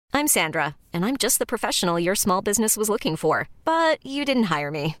I'm Sandra, and I'm just the professional your small business was looking for. But you didn't hire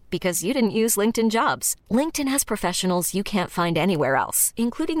me because you didn't use LinkedIn Jobs. LinkedIn has professionals you can't find anywhere else,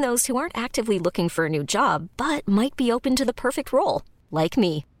 including those who aren't actively looking for a new job, but might be open to the perfect role, like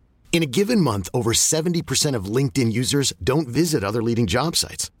me. In a given month, over 70% of LinkedIn users don't visit other leading job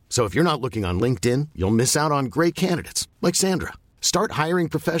sites. So if you're not looking on LinkedIn, you'll miss out on great candidates like Sandra. Start hiring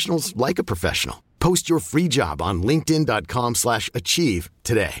professionals like a professional. Post your free job on linkedin.com/achieve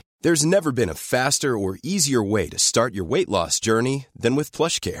today. There's never been a faster or easier way to start your weight loss journey than with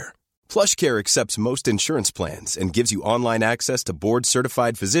PlushCare. PlushCare accepts most insurance plans and gives you online access to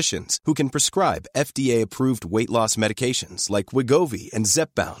board-certified physicians who can prescribe FDA-approved weight loss medications like Wegovy and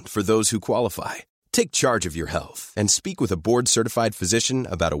Zepbound for those who qualify. Take charge of your health and speak with a board-certified physician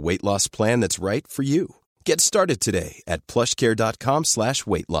about a weight loss plan that's right for you. Get started today at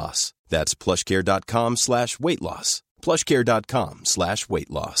plushcare.com/weight loss. That's plushcare.com/weight loss. plushcare.com/weight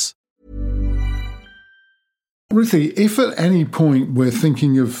loss. Ruthie, if at any point we're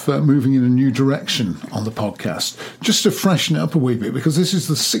thinking of moving in a new direction on the podcast, just to freshen it up a wee bit, because this is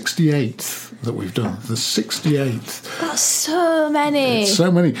the 68th that we've done, the 68th. That's so many. It's so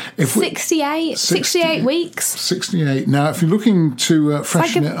many. 68 weeks. 68. Now, if you're looking to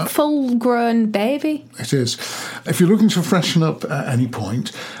freshen it up... It's like a full-grown baby. It is. If you're looking to freshen up at any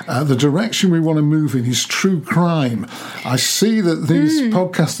point, the direction we want to move in is true crime. I see that these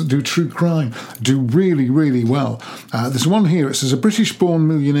podcasts that do true crime do really, really well. There's one here. It says a British-born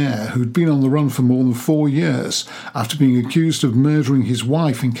millionaire who'd been on the run for more than 4 years after being accused of murdering his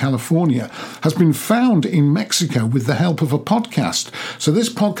wife in California has been found in Mexico with the help of a podcast. So this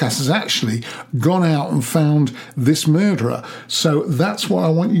podcast has actually gone out and found this murderer. So that's what I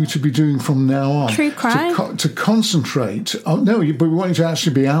want you to be doing from now on. True crime? To concentrate. Oh, no, but we want you to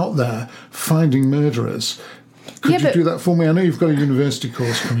actually be out there finding murderers. Could you do that for me? I know you've got a university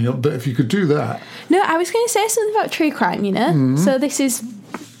course coming up, but if you could do that. No, I was going to say something about true crime, you know? Mm-hmm. So this is,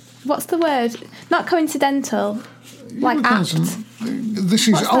 what's the word? Not coincidental, like apt. This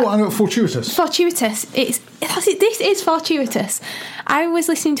is, I know, fortuitous. Fortuitous. This is fortuitous. I was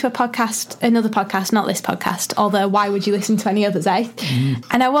listening to another podcast, not this podcast, although why would you listen to any others, eh? Mm.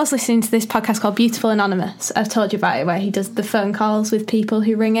 And I was listening to this podcast called Beautiful Anonymous. I've told you about it, where he does the phone calls with people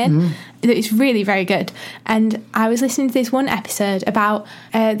who ring in. Mm. It's really very good. And I was listening to this one episode about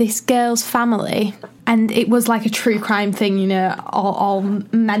this girl's family, and it was like a true crime thing, you know, all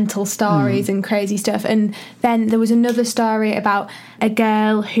mental stories and crazy stuff. And then there was another story about a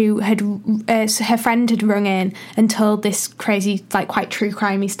girl who had her friend had rung in and told this crazy, like quite true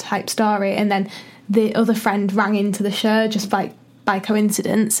crimey type story, and then the other friend rang into the show just like by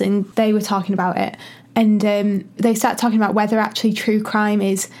coincidence, and they were talking about it, and they started talking about whether actually true crime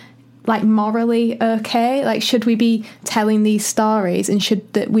is like morally okay, like should we be telling these stories, and should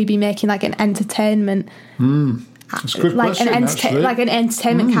we be making like an entertainment That's a good question, like an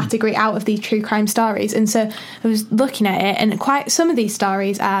entertainment category out of these true crime stories. And so I was looking at it, and quite some of these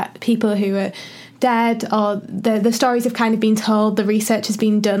stories are people who are dead, or the stories have kind of been told, the research has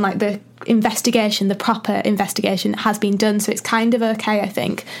been done, like the proper investigation has been done, so it's kind of okay, I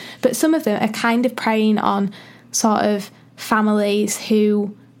think. But some of them are kind of preying on sort of families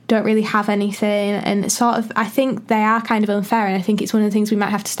who don't really have anything, and sort of, I think they are kind of unfair, and I think it's one of the things we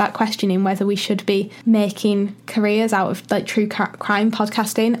might have to start questioning, whether we should be making careers out of like true crime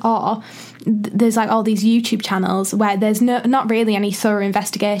podcasting, or there's like all these YouTube channels where there's not really any thorough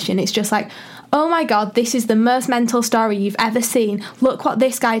investigation. It's just like, oh my god, this is the most mental story you've ever seen, look what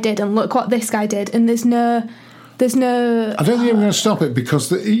this guy did and look what this guy did, and there's no I don't think I'm going to stop it,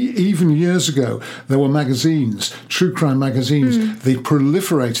 because even years ago there were magazines, true crime magazines. They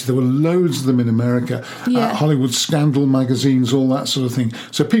proliferated. There were loads of them in America. Hollywood Scandal magazines, all that sort of thing.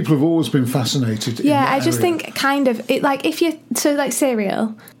 So people have always been fascinated. Yeah, I just think kind of it, like if you like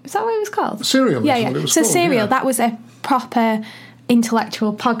Serial. Is that what it was called? Serial. Yeah. What it was so called, Serial, that was a proper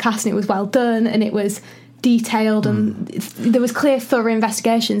intellectual podcast, and it was well done, and it was detailed, and there was clear, thorough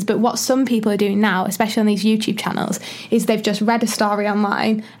investigations. But what some people are doing now, especially on these YouTube channels, is they've just read a story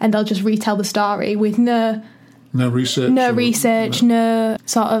online and they'll just retell the story with no research, no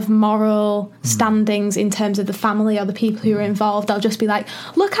sort of moral standings in terms of the family or the people who are involved. They'll just be like,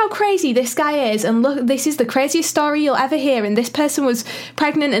 look how crazy this guy is, and look, this is the craziest story you'll ever hear, and this person was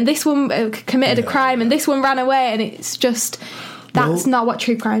pregnant, and this one committed a crime, and this one ran away, and it's just... That's not what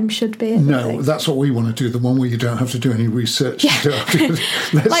true crime should be. No, that's what we want to do, the one where you don't have to do any research. Yeah.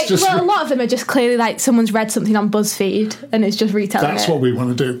 A lot of them are just clearly like someone's read something on BuzzFeed and it's just retelling That's what we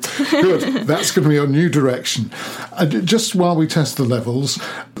want to do. Good. That's going to be our new direction. Just while we test the levels,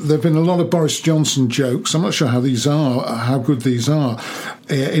 There have been a lot of Boris Johnson jokes. I'm not sure how good these are.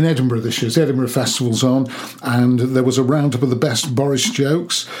 In Edinburgh this year, the Edinburgh Festival's on, and there was a roundup of the best Boris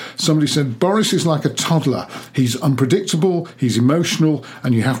jokes. Somebody said, Boris is like a toddler. He's unpredictable, he's emotional,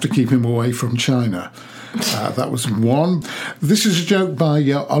 and you have to keep him away from China. That was one. This is a joke by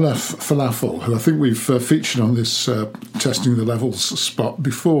Olaf Falafel, who I think we've featured on this Testing the Levels spot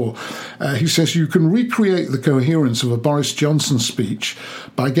before. He says, you can recreate the coherence of a Boris Johnson speech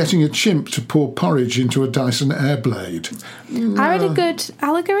by getting a chimp to pour porridge into a Dyson Airblade. I read a good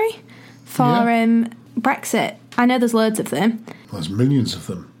allegory for Brexit. I know there's loads of them. There's millions of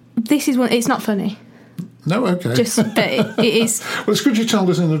them. This is one. It's not funny. No, okay. But it is. Well, it's good you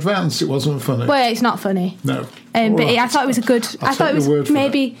told us in advance it wasn't funny. Well, it's not funny. No. But I thought it was a good. I thought it was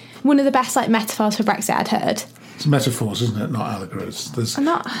maybe one of the best metaphors for Brexit I'd heard. It's metaphors, isn't it? Not allegories.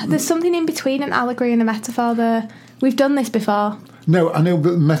 There's something in between an allegory and a metaphor there. We've done this before. No, I know,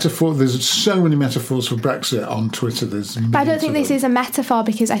 but metaphor. There's so many metaphors for Brexit on Twitter. But I don't think this is a metaphor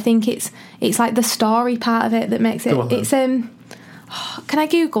because I think it's like the story part of it that makes it. It's can I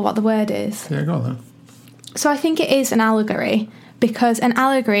Google what the word is? Yeah, go on then. So I think it is an allegory because an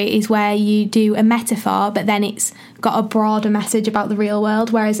allegory is where you do a metaphor, but then it's got a broader message about the real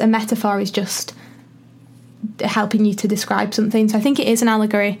world, whereas a metaphor is just helping you to describe something. So I think it is an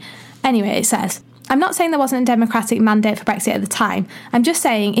allegory. Anyway, it says, I'm not saying there wasn't a democratic mandate for Brexit at the time. I'm just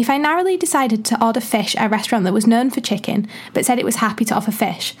saying if I narrowly decided to order fish at a restaurant that was known for chicken, but said it was happy to offer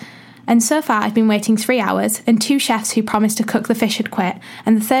fish, and so far I've been waiting 3 hours, and 2 chefs who promised to cook the fish had quit,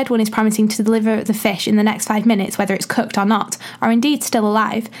 and the third one is promising to deliver the fish in the next 5 minutes, whether it's cooked or not, are indeed still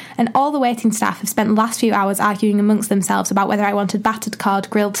alive, and all the waiting staff have spent the last few hours arguing amongst themselves about whether I wanted battered cod,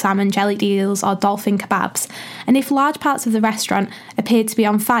 grilled salmon, jellied eels, or dolphin kebabs. And if large parts of the restaurant appeared to be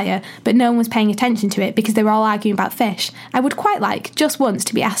on fire, but no one was paying attention to it because they were all arguing about fish, I would quite like, just once,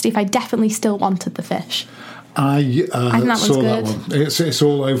 to be asked if I definitely still wanted the fish. I think that saw one's that good. one. It's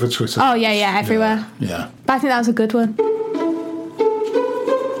all over Twitter. Oh, yeah, everywhere. Yeah. But I think that was a good one.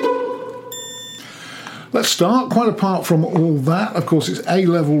 Let's start. Quite apart from all that, of course, it's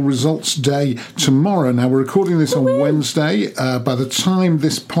A-level results day tomorrow. Now, we're recording this on Wednesday. By the time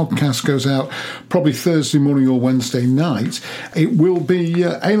this podcast goes out, probably Thursday morning or Wednesday night, it will be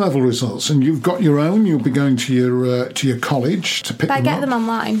A-level results. And you've got your own. You'll be going to your college to pick them up. But I get them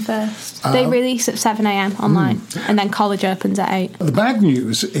online first. They release at 7 a.m. online, and then college opens at 8. The bad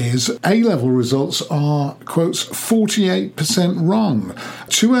news is A-level results are, quotes, 48% wrong.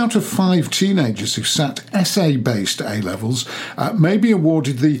 2 out of 5 teenagers who sat essay-based A-levels may be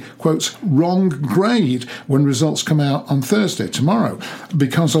awarded the, quotes, wrong grade when results come out on Thursday, tomorrow,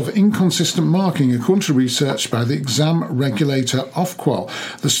 because of inconsistent marking, according to research by the exam regulator Ofqual.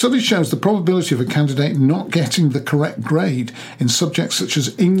 The study shows the probability of a candidate not getting the correct grade in subjects such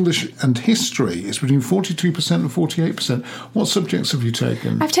as English and history is between 42% and 48%. What subjects have you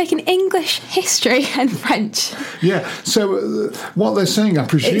taken? I've taken English, history and French. Yeah, so what they're saying, I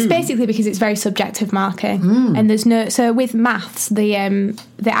presume... It's basically because it's very subjective marking. And there's no... So with maths, the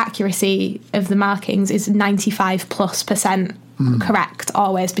accuracy of the markings is 95+% correct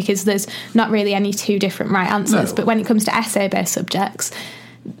always, because there's not really any 2 different right answers. No. But when it comes to essay-based subjects,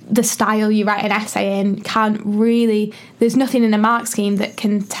 the style you write an essay in can't really... There's nothing in a mark scheme that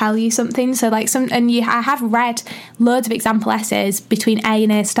can tell you something. So like I have read loads of example essays between A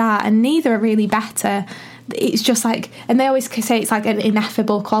and A*, and neither are really better. It's just like, and they always say it's like an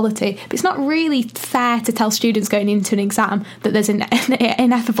ineffable quality, but it's not really fair to tell students going into an exam that there's an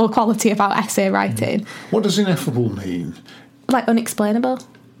ineffable quality about essay writing. What does ineffable mean? Like unexplainable.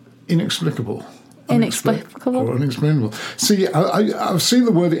 Inexplicable. Inexplicable. Or unexplainable. See, I've seen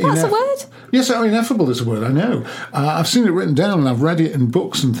the word ineffable. That's a word? Yes, ineffable is a word, I know. I've seen it written down and I've read it in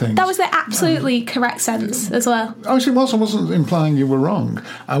books and things. That was the absolutely correct sense as well. Actually, I wasn't implying you were wrong.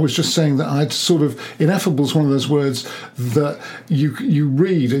 I was just saying that I'd sort of... Ineffable is one of those words that you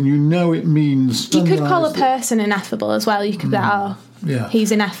read and you know it means... You could call a person ineffable as well. You could be like,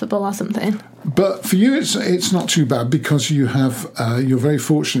 he's ineffable or something. But for you, it's not too bad because you have you're very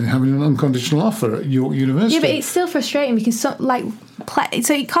fortunate in having an unconditional offer at York University. Yeah, but it's still frustrating because so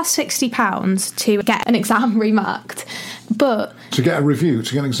it costs £60 to get an exam remarked, but to get a review,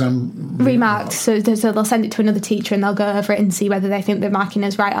 to get an exam remarked. So they'll send it to another teacher and they'll go over it and see whether they think the marking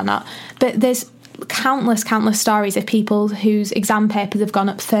is right or not. But there's countless stories of people whose exam papers have gone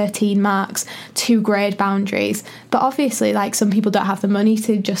up 13 marks, 2 grade boundaries. But obviously, like, some people don't have the money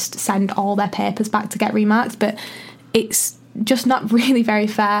to just send all their papers back to get remarked, but it's just not really very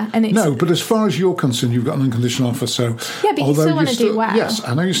fair. And it's, No, but as far as you're concerned, you've got an unconditional offer. So yeah, but you still want to do well. Yes,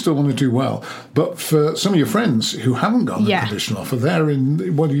 I know you still want to do well. But for some of your friends who haven't got an Yeah. unconditional offer, they're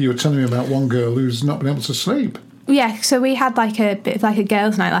in. What you were telling me about one girl who's not been able to sleep. Yeah, so we had like a bit of like a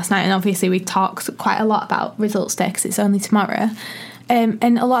girls' night last night, and obviously we talked quite a lot about results day because it's only tomorrow. And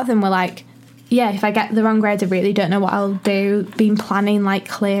a lot of them were like, yeah, if I get the wrong grades, I really don't know what I'll do. Been planning like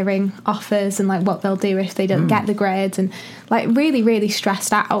clearing offers and like what they'll do if they don't get the grades, and like really, really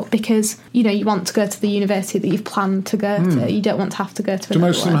stressed out because, you know, you want to go to the university that you've planned to go to. You don't want to have to go to Do another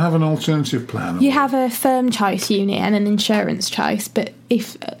most of them one. have an alternative plan? You have a firm choice uni and an insurance choice, but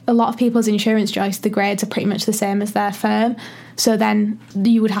if a lot of people's insurance choice, the grades are pretty much the same as their firm. So then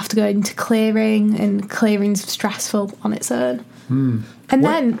you would have to go into clearing, and clearing's stressful on its own. And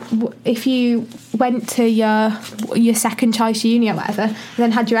then if you went to your second choice uni or whatever, and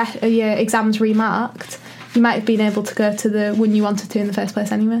then had your exams remarked, you might have been able to go to the one you wanted to in the first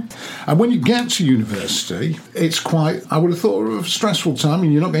place anyway. And when you get to university, it's quite, I would have thought, a stressful time.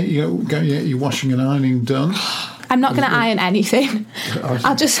 And you're not getting your washing and ironing done. I'm not going to iron anything.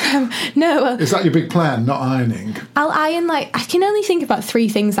 I'll just no. Is that your big plan, not ironing? I'll iron, like, I can only think about 3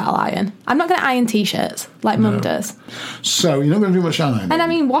 things that I'll iron. I'm not going to iron t-shirts like Mum does. So you're not going to do much ironing? And I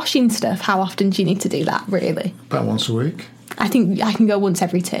mean, washing stuff, how often do you need to do that, really? About once a week. I think I can go once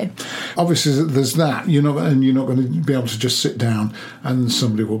every 2. Obviously, there's that. You're not going to be able to just sit down and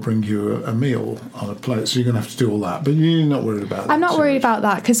somebody will bring you a meal on a plate. So you're going to have to do all that. But you're not worried about that. I'm not worried about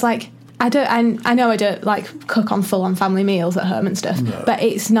that because, like, I know I don't like cook on full-on family meals at home and stuff, but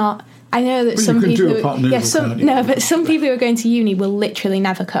it's not. I know that But some you can people, do a pot noodle, can't you? no, but some people who are going to uni will literally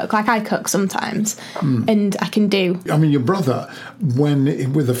never cook. Like I cook sometimes, and I can do. I mean, your brother,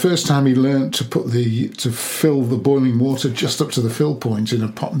 with the first time he learnt to fill the boiling water just up to the fill point in a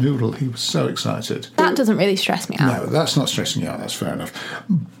pot noodle, he was so excited. That doesn't really stress me out. No, that's not stressing you out. That's fair enough.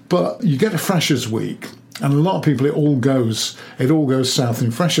 But you get a Freshers' Week. And a lot of people, it all goes south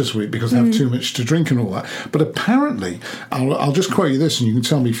in Freshers' Week because they have too much to drink and all that. But apparently, I'll just quote you this, and you can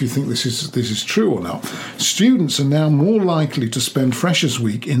tell me if you think this is true or not. Students are now more likely to spend Freshers'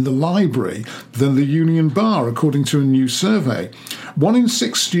 Week in the library than the Union Bar, according to a new survey. 1 in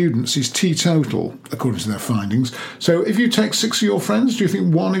 6 students is teetotal, according to their findings. So if you take 6 of your friends, do you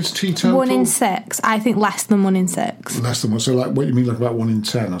think 1 is teetotal? 1 in 6. I think less than 1 in 6. Less than 1. So like, what you mean, like about 1 in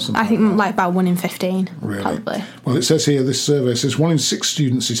 10 or something? I think like about 1 in 15. Really? Probably. Well, it says here, this survey says 1 in 6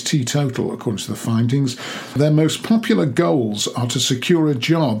 students is teetotal, according to the findings. Their most popular goals are to secure a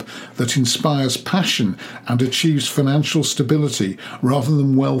job that inspires passion and achieves financial stability rather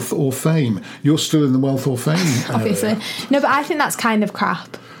than wealth or fame. You're still in the wealth or fame Obviously. area. No, but I think that's kind of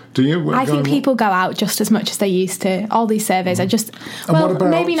crap. Do you? I think people go out just as much as they used to. All these surveys are just, And well, what about-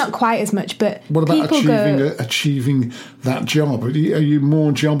 maybe not quite as much, but What about people achieving that job? Are you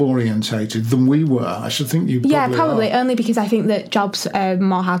more job orientated than we were? I should think you probably Yeah, probably. are. Only because I think that jobs are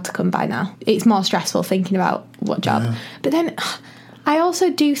more hard to come by now. It's more stressful thinking about what job. Yeah. But then I also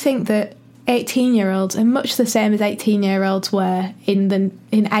do think that 18-year-olds are much the same as 18-year-olds were in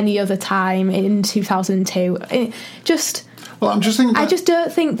any other time in 2002. Well, I'm just thinking. I just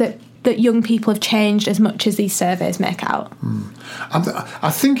don't think that young people have changed as much as these surveys make out. I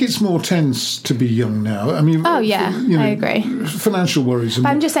think it's more tense to be young now. I mean, Oh, yeah, I agree. Financial worries. But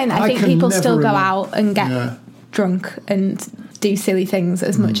I'm just saying that I think can people never still go remember- out and get Yeah. drunk and do silly things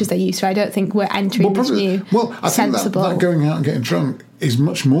as much as they used to. I don't think we're entering this new I think sensible. that going out and getting drunk is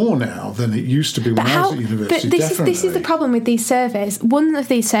much more now than it used to be when I was at university. But this is the problem with these surveys. One of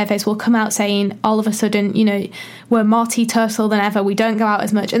these surveys will come out saying all of a sudden, you know, we're more teetotal than ever. We don't go out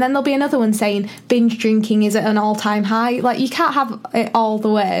as much, and then there'll be another one saying binge drinking is at an all-time high. Like, you can't have it all the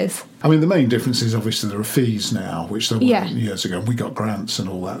ways. I mean, the main difference is obviously there are fees now, which there Yeah. weren't years ago. We got grants and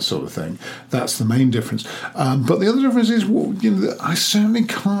all that sort of thing. That's the main difference. But the other difference is, I certainly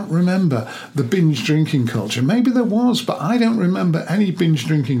can't remember the binge drinking culture. Maybe there was, but I don't remember any binge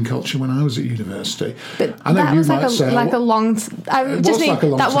drinking culture when I was at university. But I know that you was might say, like a long. I It just was mean like a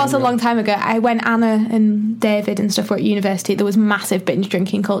long that time was a ago. long time ago. When Anna and David and stuff were at university, there was massive binge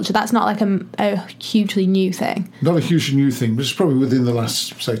drinking culture. That's not like a hugely new thing. not a huge new thing, but it's probably within the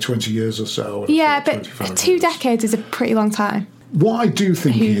last, say, 20 years or so. Yeah, but 25 2 years. decades is a pretty long time. What I do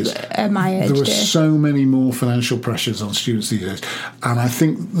think Who is are my age there are do. so many more financial pressures on students these days, and I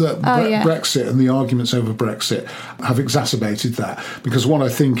think that yeah. Brexit and the arguments over Brexit have exacerbated that. Because what I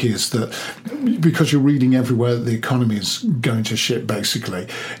think is that because you're reading everywhere that the economy is going to shit, basically,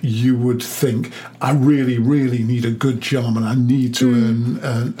 you would think, I really, really need a good job and I need to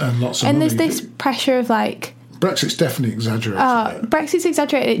earn lots of And money. there's this pressure of like, Brexit's definitely exaggerated. it. Brexit's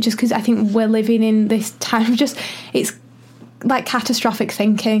exaggerated just because I think we're living in this time of just, it's like catastrophic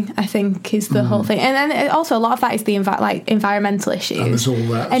thinking, I think, is the whole thing. And then also a lot of that is the environmental issues. And there's all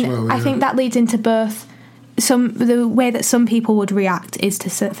that and as well. I think that leads into both the way that some people would react is to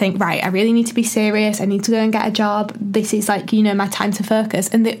think, right, I really need to be serious, I need to go and get a job, this is like, my time to focus.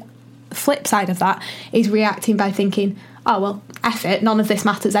 And the flip side of that is reacting by thinking, oh, well, F it, none of this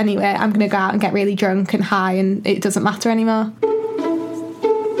matters anyway, I'm going to go out and get really drunk and high and it doesn't matter anymore.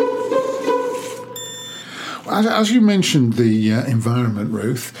 As you mentioned the environment,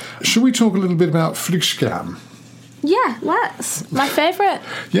 Ruth, should we talk a little bit about Flugskam? Yeah, let's. My favourite.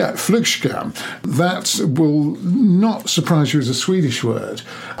 Yeah, Flugskam. That will not surprise you as a Swedish word.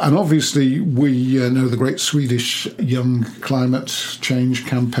 And obviously we know the great Swedish young climate change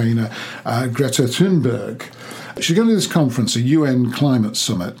campaigner, Greta Thunberg. She's going to this conference, a UN climate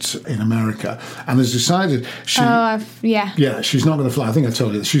summit in America, and has decided she's not going to fly. I think I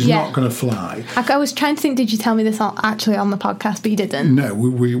told you that she's not going to fly. I was trying to think, did you tell me this actually on the podcast, but you didn't? No,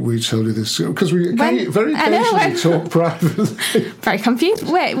 we told you this because we very occasionally talk privately. Very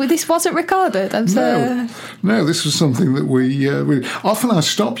confused. Wait, this wasn't recorded? No, this was something that we often I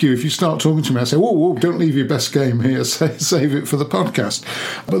stop you if you start talking to me. I say, whoa, don't leave your best game here, save it for the podcast.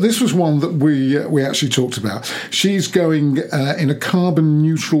 But this was one that we actually talked about. She's going in a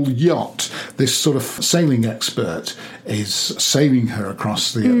carbon-neutral yacht. This sort of sailing expert is sailing her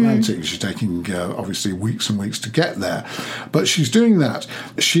across the Atlantic. She's taking, obviously, weeks and weeks to get there. But she's doing that.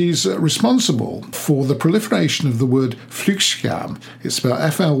 She's responsible for the proliferation of the word Flugskam. It's spelled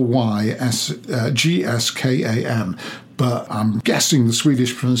Flysgskam. But I'm guessing the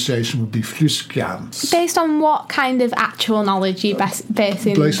Swedish pronunciation would be Flygskam. Based on what kind of actual knowledge you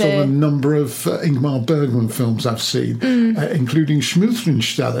basing Based on the number of Ingmar Bergman films I've seen, including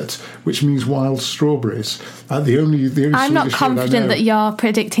Schmultrinstället, which means wild strawberries. The only I'm not Swedish confident that you're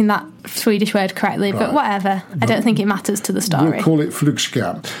predicting that Swedish word correctly, but whatever. I don't think it matters to the story. We'll call it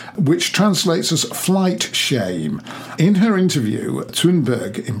Flugskam, which translates as flight shame. In her interview,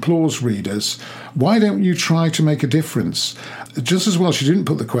 Thunberg implores readers, why don't you try to make a difference? Just as well, she didn't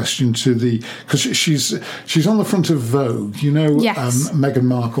put the question to because she's on the front of Vogue. Yes. Meghan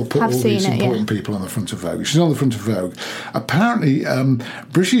Markle put all these important people on the front of Vogue. She's on the front of Vogue. Apparently,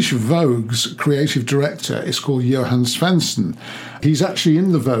 British Vogue's creative director is called Johan Svensson. He's actually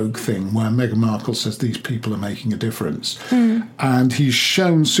in the Vogue thing where Meghan Markle says these people are making a difference. And he's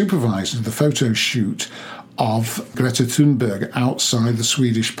supervising the photo shoot of Greta Thunberg outside the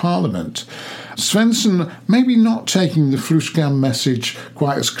Swedish Parliament. Svensson maybe not taking the Flugskam message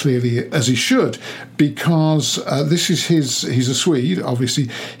quite as clearly as he should, because he's a Swede, obviously.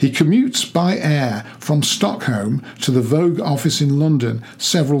 He commutes by air from Stockholm to the Vogue office in London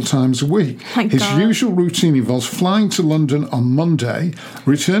several times a week. His usual routine involves flying to London on Monday,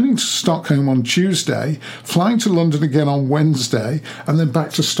 returning to Stockholm on Tuesday, flying to London again on Wednesday, and then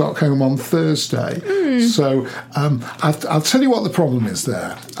back to Stockholm on Thursday. So I'll tell you what the problem is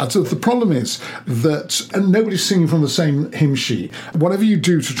there. The problem is that nobody's singing from the same hymn sheet. Whatever you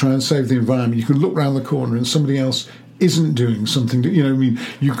do to try and save the environment, you can look round the corner and somebody else isn't doing something.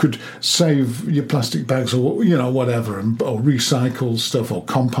 You could save your plastic bags or whatever, or recycle stuff or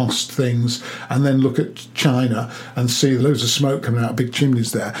compost things, and then look at China and see loads of smoke coming out of big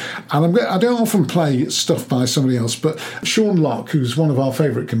chimneys there. And I don't often play stuff by somebody else, but Sean Locke, who's one of our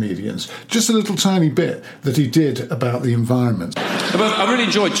favourite comedians, just a little tiny bit that he did about the environment. I've really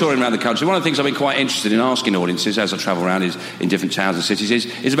enjoyed touring around the country. One of the things I've been quite interested in asking audiences as I travel around in different towns and cities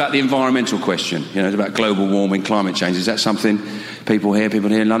is about the environmental question. It's about global warming, climate change. Is that something people here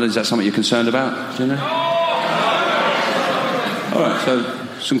in London, is that something you're concerned about? Do you know? All right,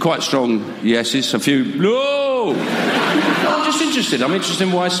 so some quite strong yeses, a few no. I'm just interested. I'm interested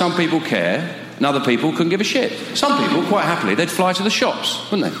in why some people care and other people couldn't give a shit. Some people, quite happily, they'd fly to the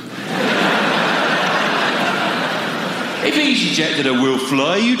shops, wouldn't they? If EasyJet did a we'll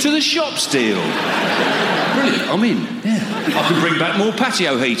fly you to the shops deal. Brilliant, I'm in. Yeah. I can bring back more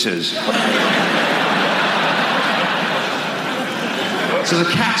patio heaters. So the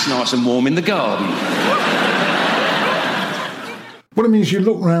cat's nice and warm in the garden. What it means, you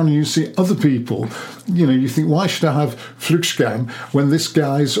look around and you see other people, you think, why should I have Flugskam when this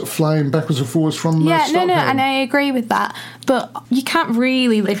guy's flying backwards and forwards from Stockholm? No, and I agree with that. But you can't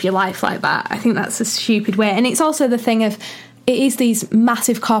really live your life like that. I think that's a stupid way. And it's also the thing of, it is these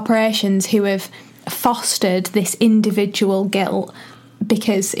massive corporations who have fostered this individual guilt,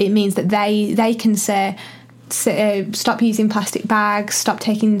 because it means that they can say, stop using plastic bags, stop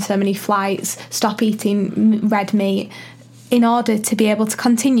taking so many flights, stop eating red meat, in order to be able to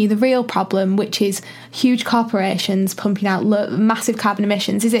continue the real problem, which is huge corporations pumping out massive carbon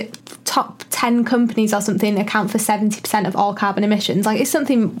emissions. Is it top 10 companies or something account for 70% of all carbon emissions. Like, it's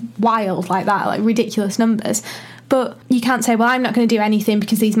something wild like that, like ridiculous numbers. But you can't say, well, I'm not going to do anything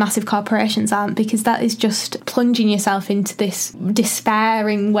because these massive corporations aren't, because that is just plunging yourself into this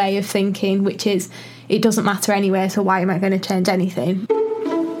despairing way of thinking, which is, it doesn't matter anyway, so why am I going to change anything?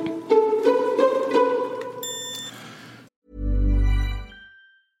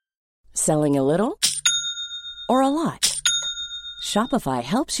 Selling a little or a lot? Shopify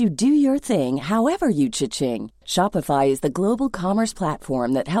helps you do your thing however you cha-ching. Shopify is the global commerce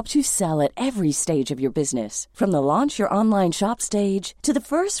platform that helps you sell at every stage of your business. From the launch your online shop stage to the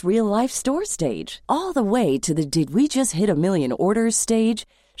first real-life store stage, all the way to the did we just hit a million orders stage.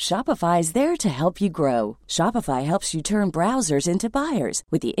 Shopify is there to help you grow. Shopify helps you turn browsers into buyers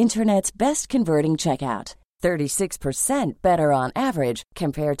with the internet's best converting checkout. 36% better on average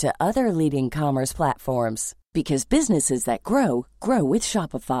compared to other leading commerce platforms. Because businesses that grow, grow with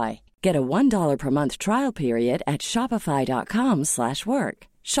Shopify. Get a $1 per month trial period at shopify.com/work.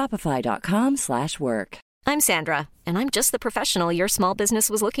 Shopify.com/work. I'm Sandra, and I'm just the professional your small business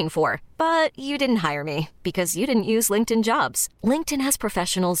was looking for. But you didn't hire me because you didn't use LinkedIn Jobs. LinkedIn has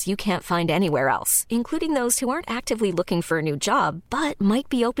professionals you can't find anywhere else, including those who aren't actively looking for a new job, but might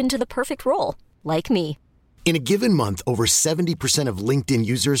be open to the perfect role, like me. In a given month, over 70% of LinkedIn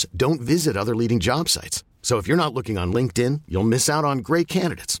users don't visit other leading job sites. So if you're not looking on LinkedIn, you'll miss out on great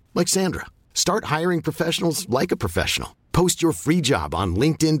candidates like Sandra. Start hiring professionals like a professional. Post your free job on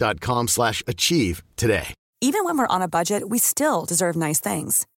linkedin.com/achieve today. Even when we're on a budget, we still deserve nice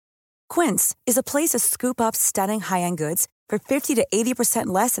things. Quince is a place to scoop up stunning high-end goods for 50 to 80%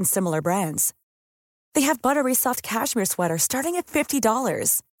 less than similar brands. They have buttery soft cashmere sweaters starting at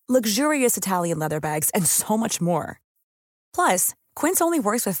 $50, luxurious Italian leather bags, and so much more. Plus, Quince only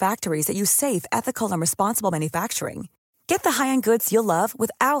works with factories that use safe, ethical, and responsible manufacturing. Get the high-end goods you'll love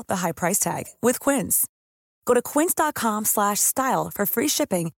without the high price tag with Quince. Go to quince.com/style for free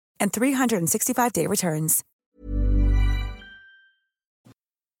shipping and 365-day returns.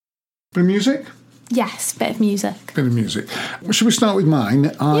 Bit of music? Yes, bit of music. Bit of music. Should we start with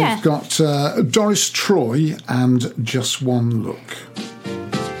mine? I've got Doris Troy and Just One Look.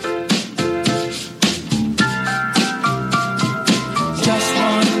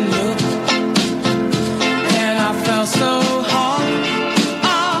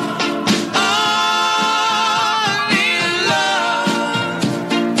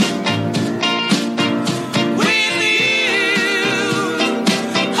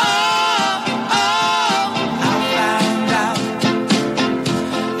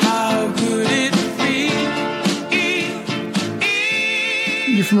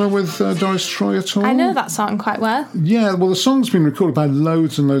 Familiar with Doris Troy at all? I know that song quite well. Yeah, well, the song's been recorded by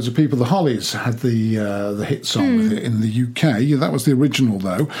loads and loads of people. The Hollies had the hit song with it in the UK. That was the original,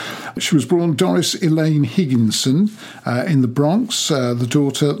 though. She was born Doris Elaine Higginson in the Bronx, the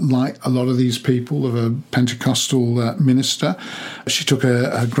daughter, like a lot of these people, of a Pentecostal minister. She took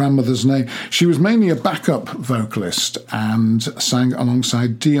her grandmother's name. She was mainly a backup vocalist and sang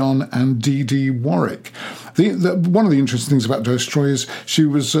alongside Dionne and Dee Dee Warwick. One of the interesting things about Doris Troy is she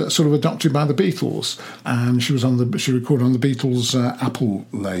was sort of adopted by the Beatles, and she recorded on the Beatles' Apple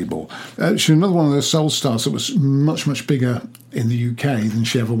label. She's another one of those soul stars that was much, much bigger in the UK than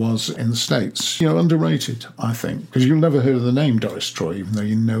she ever was in the States. Underrated, I think, because you'll never heard of the name Doris Troy, even though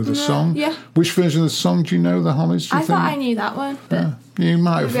you know the song. Yeah. Which version of the song do you know, the Hollies? I thought I knew that one, but you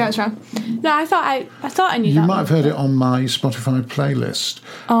might have. Maybe I was wrong. No, I thought I knew that. You might have heard it on my Spotify playlist.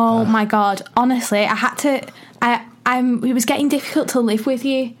 Oh my God! Honestly, I had to. It was getting difficult to live with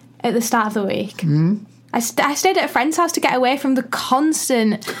you at the start of the week. Mm. I stayed at a friend's house to get away from the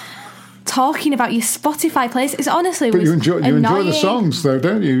constant talking about your Spotify playlist. It's honestly, but you enjoy the songs though,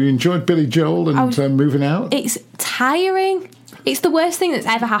 don't you? You enjoyed Billy Joel and Moving Out. It's tiring. It's the worst thing that's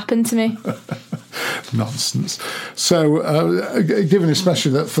ever happened to me. Nonsense. So, given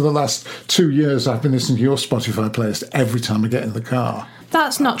especially that for the last 2 years I've been listening to your Spotify playlist every time I get in the car.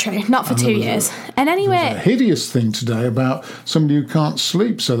 That's not true. Not for 2 years. And anyway, there was a hideous thing today about somebody who can't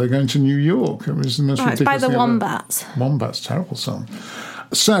sleep, so they're going to New York. It was the most ridiculous. It's by the Wombats. Wombats, terrible song.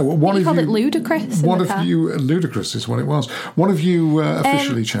 So, what have you? It Ludacris. What have you? Ludacris is what it was. What have you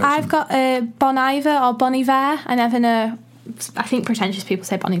officially chosen? I've got Bon Iver or Bon Iver. I never know. I think pretentious people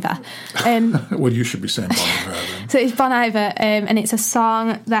say Bon Iver. Well, you should be saying Bon Iver then. So it's Bon Iver, and it's a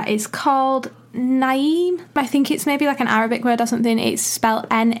song that is called Naeem. I think it's maybe like an Arabic word or something. It's spelled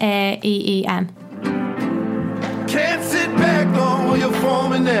Naeem. Can't sit back on where you're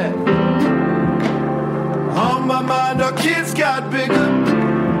forming that. On my mind, our kids got bigger,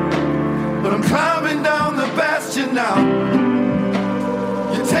 but I'm climbing down the bastion now.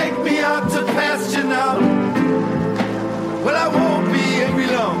 You take me out to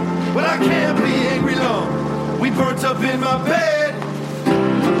up in my bed,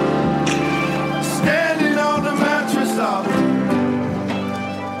 standing on the mattress of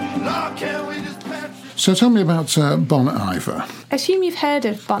Lord, can we just patch it? So tell me about Bon Iver. I assume you've heard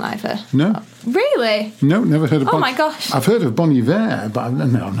of Bon Iver. No. Really? No, never heard of Oh Bon. my gosh. I've heard of Bon Iver, but I've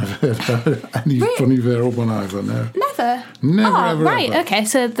never heard of any Bon Iver or Bon Iver, no. Never? Never, oh, ever, right, ever. okay,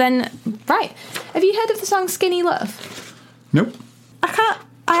 so then, right. Have you heard of the song Skinny Love? Nope.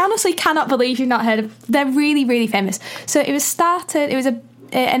 I honestly cannot believe you've not heard of. They're really, really famous. So it was an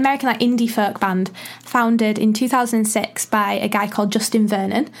American like indie folk band founded in 2006 by a guy called Justin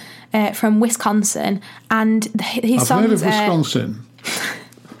Vernon from Wisconsin, and his I've songs. heard of Wisconsin.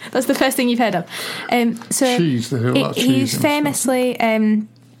 That's the first thing you've heard of. So Cheese, they do a lot of cheese he's and famously.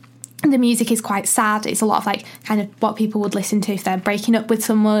 The music is quite sad. It's a lot of like kind of what people would listen to if they're breaking up with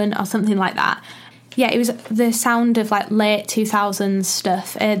someone or something like that. Yeah, it was the sound of like late 2000s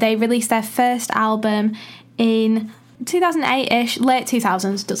stuff. They released their first album in 2008-ish, late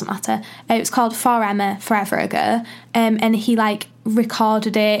 2000s, doesn't matter. It was called For Emma, Forever Ago. And he like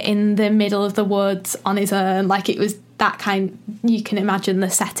recorded it in the middle of the woods on his own. Like it was that kind, you can imagine the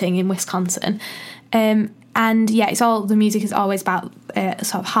setting in Wisconsin. And yeah, the music is always about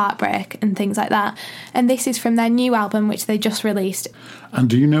sort of heartbreak and things like that. And this is from their new album, which they just released. And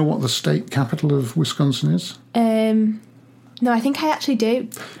do you know what the state capital of Wisconsin is? No, I think I actually do.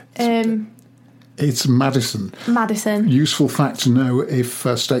 It's Madison. Madison. Useful fact to know if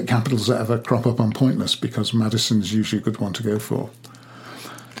state capitals ever crop up on Pointless, because Madison's usually a good one to go for.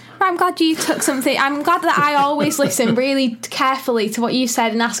 I'm glad you took something. I'm glad that I always listen really carefully to what you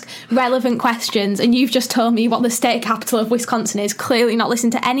said and ask relevant questions, and you've just told me what the state capital of Wisconsin is. Clearly not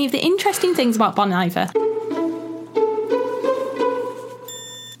listened to any of the interesting things about Bon Iver.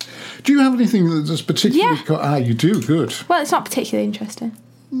 Do you have anything that's particularly... Yeah. You do? Good. Well, it's not particularly interesting.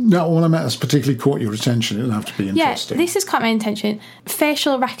 No, what I meant has particularly caught your attention. It doesn't have to be interesting. Yeah, this has caught my attention.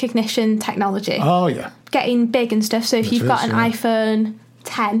 Facial recognition technology. Oh, yeah. Getting big and stuff. So if you've got an yeah. iPhone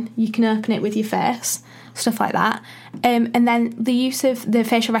 10, you can open it with your face. Stuff like that. And then the use of the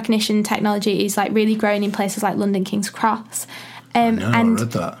facial recognition technology is like really growing in places like London King's Cross. I And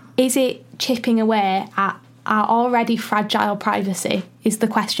read that. Is it chipping away at our already fragile privacy is the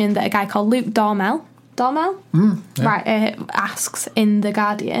question that a guy called Luke Dormel asks in The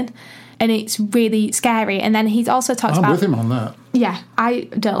Guardian, and it's really scary. And then he's also talked about... I'm with him on that. Yeah, I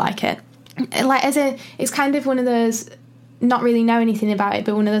don't like it. Like, it's kind of one of those, not really know anything about it,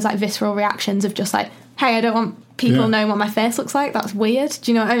 but one of those like visceral reactions of just like, hey, I don't want people knowing what my face looks like. That's weird.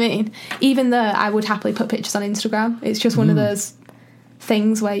 Do you know what I mean? Even though I would happily put pictures on Instagram, it's just one of those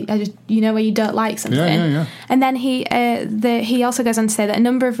things where where you don't like something. Yeah. And then he also goes on to say that a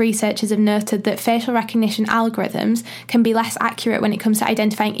number of researchers have noted that facial recognition algorithms can be less accurate when it comes to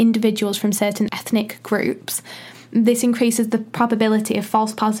identifying individuals from certain ethnic groups. This increases the probability of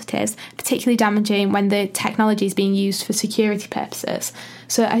false positives, particularly damaging when the technology is being used for security purposes.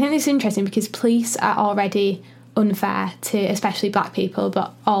 So I think this is interesting because police are already unfair to especially black people,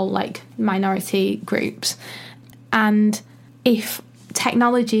 but all like minority groups. And if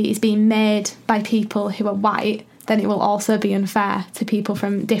technology is being made by people who are white, then it will also be unfair to people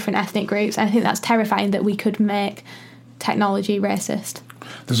from different ethnic groups. And I think that's terrifying that we could make technology racist.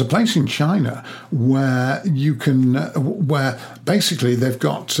 There's a place in China where you can, where basically they've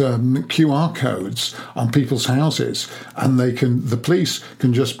got QR codes on people's houses, and the police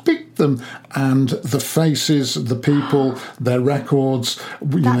can just pick them, and the faces, the people, their records.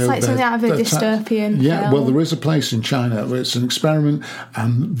 That's like something out of a dystopian film. Well, there is a place in China where it's an experiment,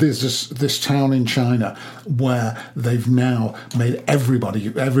 and there's this town in China where they've now made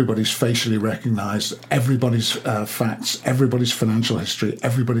everybody's facially recognised, everybody's facts, everybody's financial history,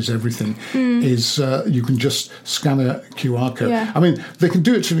 everybody's everything is you can just scan a QR code. Yeah. I mean, they can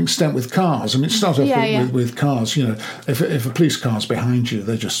do it to an extent with cars. I mean, it starts off with cars. You know, if a police car's behind you,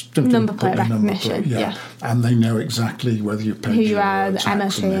 they just number plate recognition. Yeah, and they know exactly whether you've paid your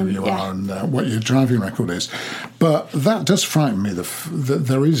tax and who you are and what your driving record is. But that does frighten me. That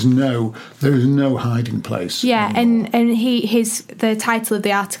there is no hiding place. Yeah, anymore. and the title of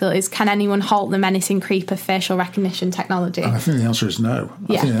the article is "Can anyone halt the menacing creep of facial recognition technology?" And I think the answer is no.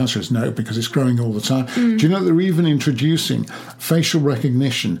 I think the answer is no, because it's growing all the time. Do you know they're even introducing facial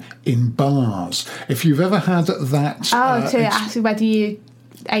recognition in bars? If you've ever had that... to ask whether you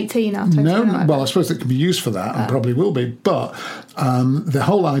 18 or 21. No, well, I suppose it can be used for that and probably will be, but The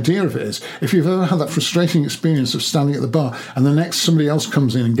whole idea of it is, if you've ever had that frustrating experience of standing at the bar and the next somebody else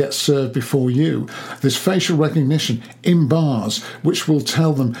comes in and gets served before you, there's facial recognition in bars which will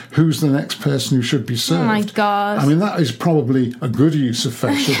tell them who's the next person who should be served. Oh my God. I mean, that is probably a good use of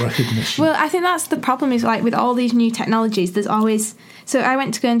facial recognition. Well, I think that's the problem, is like with all these new technologies, there's always... So I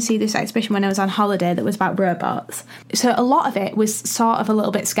went to go and see this exhibition when I was on holiday that was about robots. So a lot of it was sort of a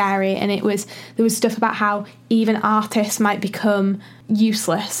little bit scary, and there was stuff about how even artists might become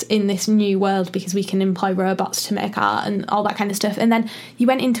useless in this new world because we can employ robots to make art and all that kind of stuff. And then you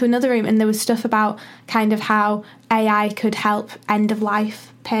went into another room and there was stuff about kind of how AI could help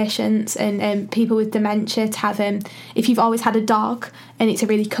end-of-life patients and people with dementia to have if you've always had a dog and it's a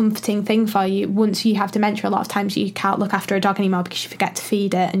really comforting thing for you, once you have dementia, a lot of times you can't look after a dog anymore because you forget to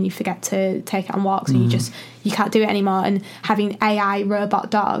feed it and you forget to take it on walks and you can't do it anymore. And having AI robot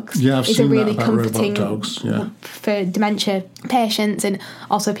dogs is a really comforting for dementia patients and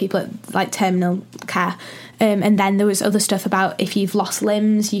also people at like terminal care. And then there was other stuff about if you've lost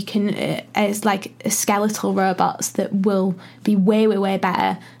limbs, you can, it's like skeletal robots that will be way, way, way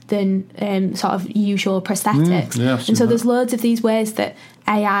better than sort of usual prosthetics. And so there's loads of these ways that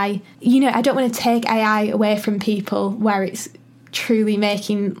AI, I don't want to take AI away from people where it's truly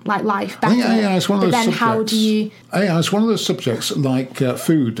making like life better. I think AI is one of those subjects. How do you... AI is one of those subjects like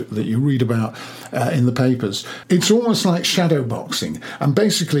food that you read about in the papers. It's almost like shadow boxing. And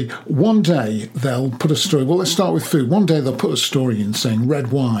basically, one day they'll put a story. Well, let's start with food. One day they'll put a story in saying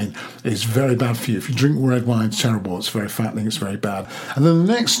red wine is very bad for you. If you drink red wine, it's terrible. It's very fattening. It's very bad. And then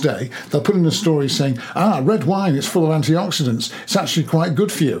the next day they'll put in a story saying, red wine is full of antioxidants. It's actually quite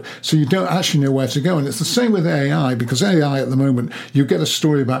good for you. So you don't actually know where to go. And it's the same with AI, because AI at the moment, you get a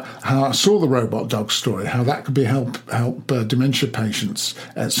story about how I saw the robot dog story, how that could be help dementia patients,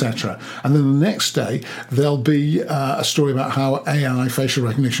 etc. And then the next day there'll be a story about how AI, facial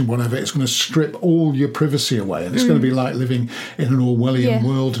recognition, whatever, is going to strip all your privacy away, and it's going to be like living in an Orwellian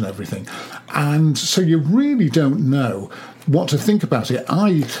world and everything. And so you really don't know what to think about it.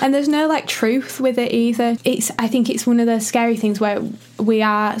 And there's no like truth with it either. I think it's one of the scary things where we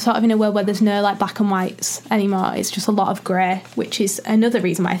are sort of in a world where there's no like black and whites anymore. It's just a lot of grey, which is another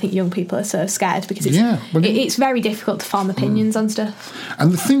reason why I think young people are so scared, because it's very difficult to form opinions on stuff.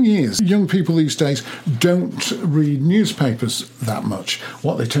 And the thing is, young people these days don't read newspapers that much.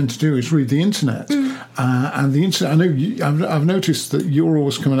 What they tend to do is read the internet. And the internet, I know I've noticed that you're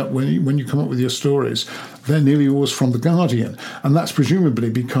always coming up when you come up with your stories, they're nearly always from The Guardian, and that's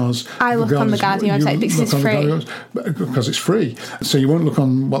presumably because I look on The Guardian website because it's free. Because it's free. So you won't look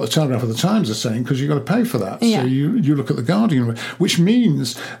on what the Telegraph or the Times are saying because you've got to pay for that. Yeah. So you look at The Guardian, which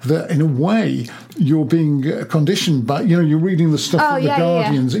means that in a way you're being conditioned by, you're reading the stuff that The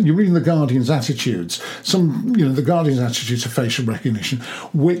Guardian's, you're reading The Guardian's attitudes. The Guardian's attitude to facial recognition,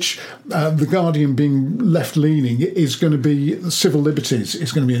 which The Guardian being left-leaning is going to be civil liberties.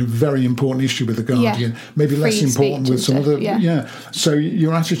 It's going to be a very important issue with The Guardian. Maybe free less important with some other... So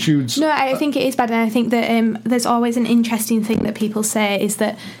your attitudes... No, I think it is bad, and I think that there's always an interesting thing that people say is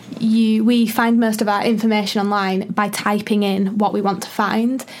that we find most of our information online by typing in what we want to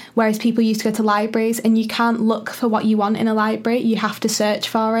find, whereas people used to go to libraries and you can't look for what you want in a library. You have to search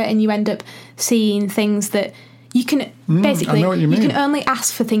for it, and you end up seeing things that... You can basically, you can only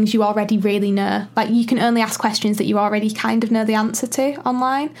ask for things you already really know. Like, you can only ask questions that you already kind of know the answer to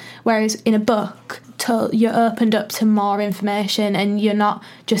online. Whereas in a book, you're opened up to more information, and you're not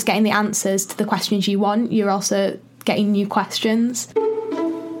just getting the answers to the questions you want, you're also getting new questions.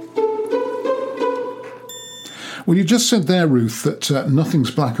 Well, you just said there, Ruth, that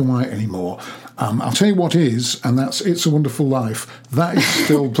nothing's black and white anymore. I'll tell you what is, and that's It's a Wonderful Life. That is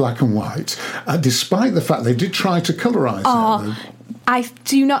still black and white, despite the fact they did try to colorise it. I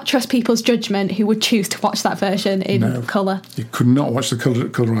do not trust people's judgment who would choose to watch that version in colour. You could not watch the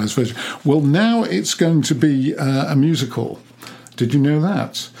colourised version. Well, now it's going to be a musical. Did you know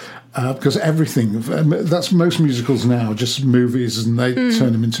that? Because everything, that's most musicals now, just movies, and they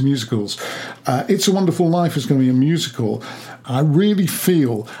turn them into musicals. It's a Wonderful Life is going to be a musical. I really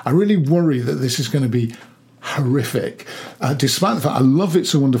worry that this is going to be horrific, despite the fact I love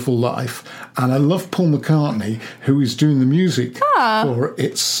It's a Wonderful Life, and I love Paul McCartney, who is doing the music for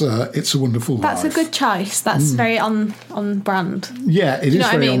It's a Wonderful Life. That's a good choice. That's very on brand. Yeah, it is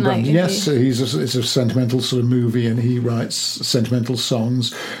very on brand. Yes, it's a sentimental sort of movie, and he writes sentimental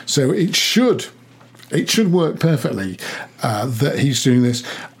songs, so it should work perfectly that he's doing this.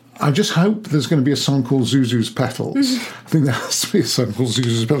 I just hope there's going to be a song called Zuzu's Petals. I think there has to be a song called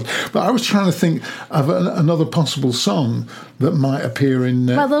Zuzu's Petals. But I was trying to think of another possible song that might appear in...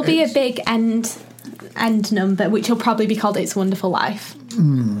 Well, there'll be a big end end number, which will probably be called It's a Wonderful Life.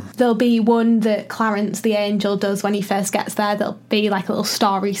 There'll be one that Clarence the Angel does when he first gets there. There'll be like a little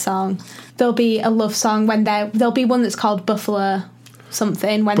story song. There'll be a love song there'll be one that's called Buffalo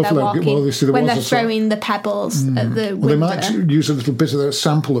something when they're walking, when they're throwing the pebbles at the window. Well, they might use a little bit of that,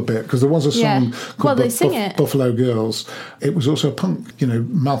 sample a bit, because there was a song called they sing it. Buffalo Girls. It was also a punk,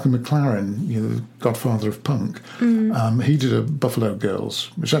 Malcolm McLaren, the godfather of punk. He did a Buffalo Girls,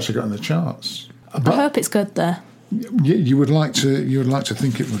 which actually got in the charts. I hope it's good though. You would like to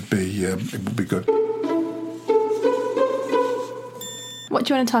think it would be good. What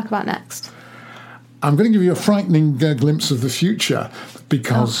do you want to talk about next? I'm going to give you a frightening glimpse of the future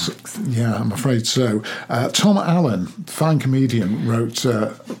because, I'm afraid so. Tom Allen, fine comedian, wrote...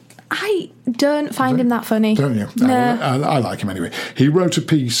 I don't find him that funny. Don't you? No. I like him anyway. He wrote a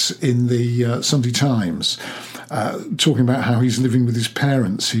piece in the Sunday Times talking about how he's living with his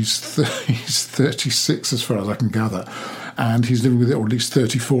parents. He's 36 as far as I can gather. And he's living with, or at least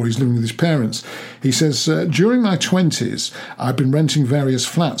 34, he's living with his parents. He says, during my 20s, I've been renting various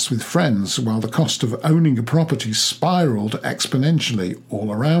flats with friends while the cost of owning a property spiralled exponentially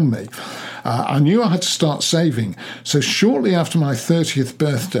all around me. I knew I had to start saving, so shortly after my 30th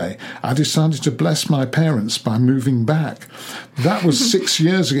birthday, I decided to bless my parents by moving back. That was 6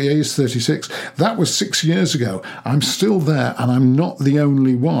 years ago. He is 36. That was 6 years ago. I'm still there, and I'm not the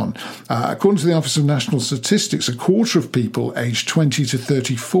only one. According to the Office of National Statistics, a quarter of people aged 20 to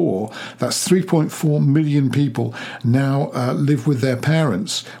 34, that's 3.4 million people, now live with their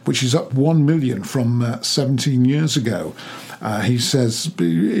parents, which is up 1 million from 17 years ago. He says,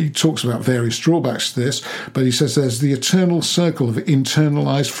 he talks about various drawbacks to this, but he says there's the eternal circle of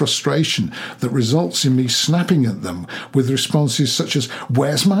internalised frustration that results in me snapping at them with responses such as,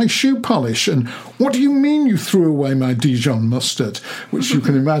 "Where's my shoe polish?" and "What do you mean you threw away my Dijon mustard?" which you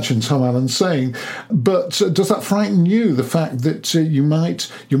can imagine Tom Allen saying. But does that frighten you, the fact that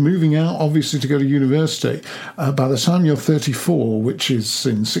you're moving out, obviously, to go to university? By the time you're 34, which is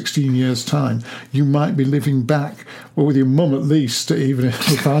in 16 years' time, you might be living back, well, with your mum at least, even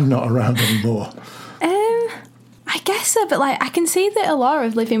if I'm not around anymore. I guess so, but I can see the allure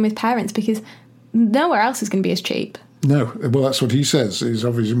of living with parents because nowhere else is going to be as cheap. No, well, that's what he says. It's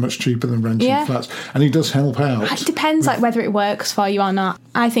obviously much cheaper than renting flats, and he does help out. It depends, whether it works for you or not.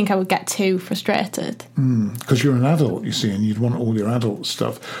 I think I would get too frustrated. Because you're an adult, you see, and you'd want all your adult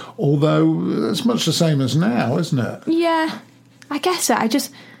stuff. Although it's much the same as now, isn't it? Yeah, I guess so.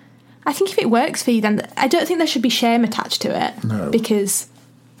 I think if it works for you, then I don't think there should be shame attached to it. No. Because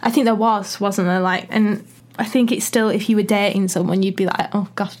I think there wasn't there? And I think it's still, if you were dating someone, you'd be like, oh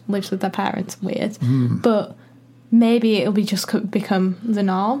gosh, lives with their parents, weird. But maybe it'll become the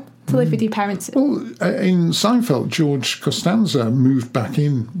norm to live with your parents. Well, in Seinfeld, George Costanza moved back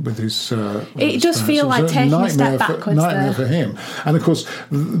in with his... it does feel like taking a step backwards nightmare for him. And of course,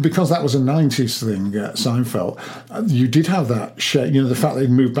 because that was a 90s thing, Seinfeld, you did have that shame, the fact that he'd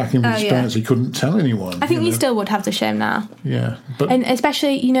moved back in with his parents, he couldn't tell anyone. I think you still would have the shame now. Yeah. And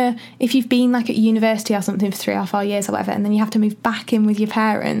especially, if you've been at university or something for 3 or 4 years or whatever, and then you have to move back in with your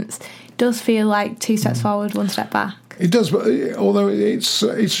parents, it does feel like 2 steps forward, 1 step back. It does, but although it's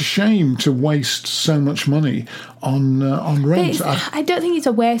a shame to waste so much money on rent. I don't think it's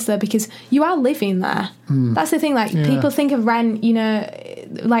a waste though, because you are living there. That's the thing. People think of rent,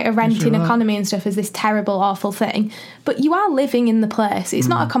 like a renting economy and stuff, as this terrible, awful thing. But you are living in the place. It's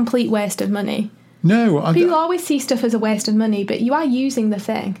not a complete waste of money. No, people always see stuff as a waste of money, but you are using the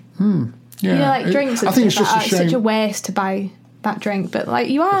thing. Yeah, drinks. And it's just it's such a waste to buy that drink, but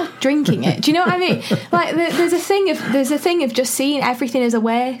you are drinking it. Do you know what I mean? There's a thing of just seeing everything as a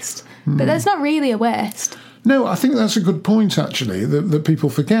waste, but that's not really a waste. No, I think that's a good point, actually, that people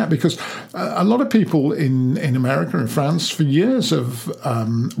forget, because a lot of people in America and France for years have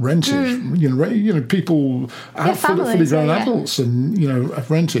rented. People, fully grown adults, and have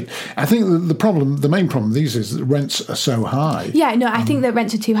rented. I think the main problem these is that rents are so high. Yeah, no, I think that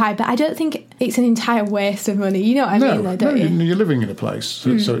rents are too high, but I don't think it's an entire waste of money. You know what I mean, though, don't you? You're living in a place, so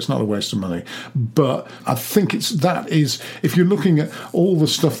it's not a waste of money. But I think if you're looking at all the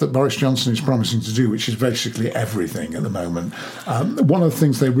stuff that Boris Johnson is promising to do, which is basically everything at the moment. One of the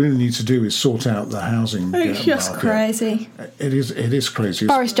things they really need to do is sort out the housing market. It's just crazy. It is crazy.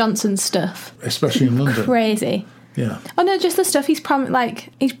 Boris Johnson's stuff. Especially in London. Crazy. Yeah. Oh no, just the stuff he's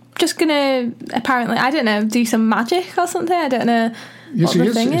he's just going to, apparently, I don't know, do some magic or something. I don't know. Yes, he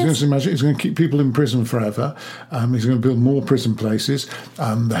is. He's going to do magic. He's going to keep people in prison forever. He's going to build more prison places.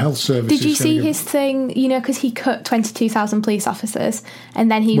 The health service. Did you see his thing? Because he cut 22,000 police officers,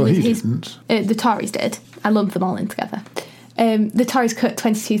 and then the Tories did. I lumped them all in together. the Tories cut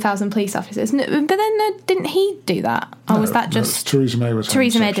 22,000 police officers. But then didn't he do that? Or was that just... Theresa May was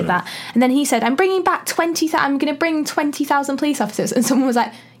Theresa May did that. And then he said, I'm going to bring 20,000 police officers. And someone was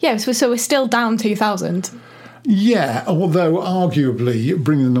like, yeah, so we're still down 2,000. Yeah, although arguably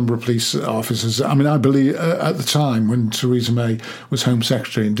bringing the number of police officers, I mean, I believe at the time when Theresa May was Home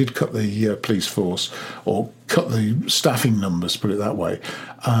Secretary and did cut the police force, or cut the staffing numbers, put it that way,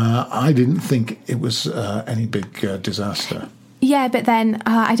 I didn't think it was any big disaster. Yeah, but then,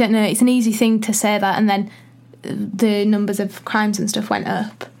 I don't know, it's an easy thing to say that, and then the numbers of crimes and stuff went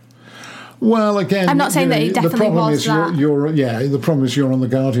up. Well, again, I'm not saying that it definitely was that. The problem is you're on The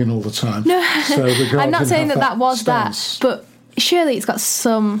Guardian all the time. No, so I'm not saying that was stance. That, but surely it's got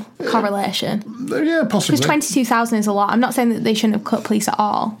some correlation. Yeah, possibly. Because 22,000 is a lot. I'm not saying that they shouldn't have cut police at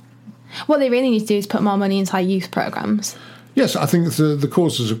all. What they really need to do is put more money into our youth programmes. Yes, I think the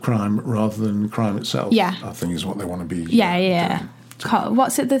causes of crime rather than crime itself, yeah, I think is what they want to be. Yeah.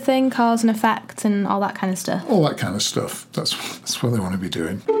 What's it, the thing? Cause and effect and all that kind of stuff. All that kind of stuff. That's what they want to be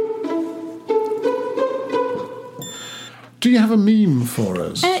doing. Do you have a meme for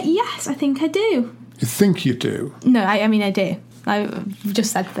us? Yes, I think I do. You think you do? No, I mean I do. I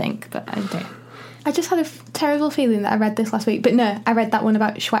just said think, but I do. I just had a terrible feeling that I read this last week. But no, I read that one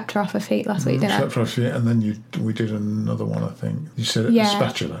about swept her off her feet last week, didn't I? Swept her off her feet, and then we did another one, I think. You said it, the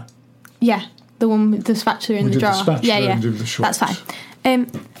spatula. Yeah, the one with the spatula in the drawer. The spatula and did the shorts. That's fine.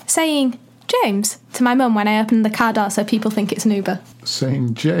 Saying James to my mum when I opened the car door so people think it's an Uber.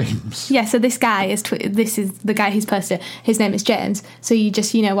 Saying James? Yeah, so this guy is... this is the guy who's posted it. His name is James. So you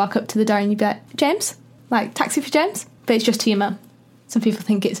just, walk up to the door and you'd be like, James? Like, taxi for James? But it's just to your mum. Some people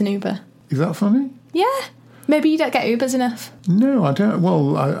think it's an Uber. Is that funny? Yeah. Maybe you don't get Ubers enough. No, I don't.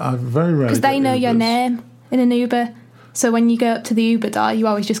 Well, I very rarely because they know Ubers. Your name in an Uber. So when you go up to the Uber door, you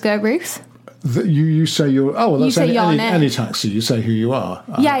always just go, Ruth. You say you're... Oh, well, that's any taxi. You say who you are.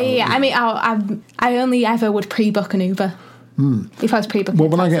 Yeah. I mean, I only ever would pre-book an Uber. If I was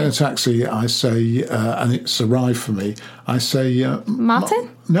pre-booking when I get in a taxi, I say, and it's arrived for me, I say... Martin?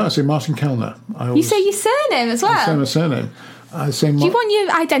 No, I say Martin Kellner. You say your surname as well? I say my surname. Do you want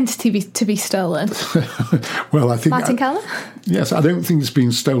your identity to be stolen? Well, I think... Martin Kellner? Yes, I don't think it's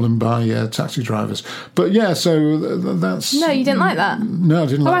been stolen by taxi drivers. But yeah, so that's... No, you didn't like that? No, I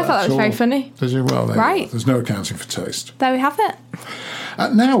didn't like that. I thought that was very funny. Did you? Well, right. There's no accounting for taste. There we have it.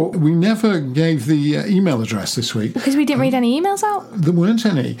 Now, we never gave the email address this week. Because we didn't read any emails out? There weren't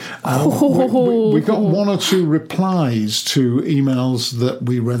any. We got one or two replies to emails that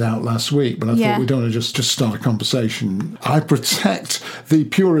we read out last week, but I thought we don't want to just start a conversation. I protect the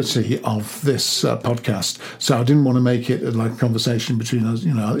purity of this podcast, so I didn't want to make it like a conversation between us.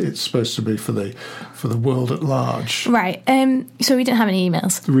 It's supposed to be for the world at large. Right. So we didn't have any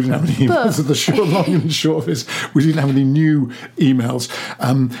emails. We didn't have any emails. The long and short of it is we didn't have any new emails.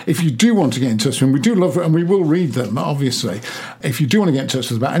 If you do want to get in touch with them, we do love it, and we will read them, obviously. If you do want to get in touch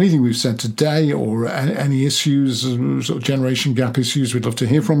with us about anything we've said today or any issues, sort of generation gap issues, we'd love to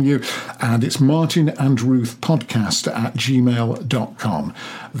hear from you. And it's martinandruthpodcast@gmail.com.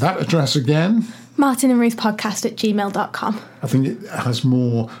 That address again? martinandruthpodcast@gmail.com. I think it has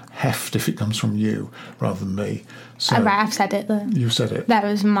more heft if it comes from you rather than me. So right, I've said it though. You've said it. That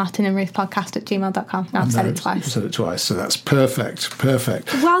was martinandruthpodcast@gmail.com. I've said it twice. You've said it twice, so that's perfect.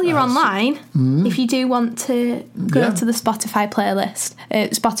 While you're online, if you do want to go to the Spotify playlist,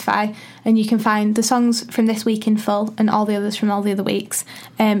 Spotify, and you can find the songs from this week in full and all the others from all the other weeks,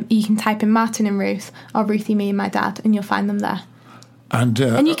 you can type in Martin and Ruth or Ruthie, Me and My Dad, and you'll find them there. And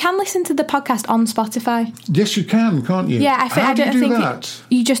you can listen to the podcast on Spotify. Yes, you can, can't you? Yeah, I think that?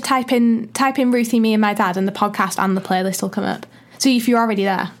 You just type in Ruthie, Me and My Dad, and the podcast and the playlist will come up. So if you're already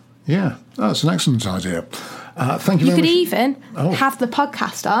there. Yeah, that's an excellent idea. Thank you very much. You could even have the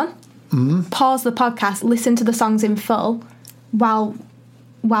podcast on, pause the podcast, listen to the songs in full while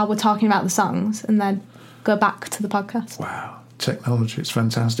we're talking about the songs, and then go back to the podcast. Wow, technology, it's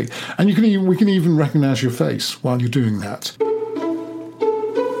fantastic. And we can even recognise your face while you're doing that.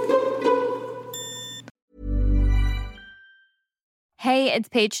 Hey, it's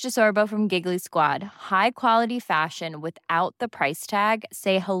Paige DeSorbo from Giggly Squad. High quality fashion without the price tag.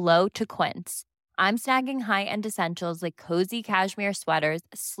 Say hello to Quince. I'm snagging high-end essentials like cozy cashmere sweaters,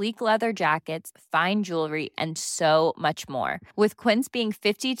 sleek leather jackets, fine jewelry, and so much more. With Quince being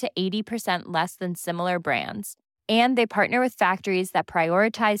 50 to 80% less than similar brands. And they partner with factories that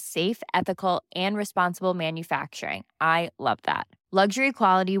prioritize safe, ethical, and responsible manufacturing. I love that. Luxury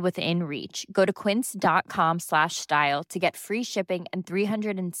quality within reach. Go to quince.com/style to get free shipping and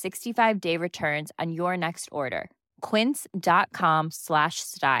 365-day returns on your next order.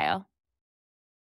 Quince.com/style.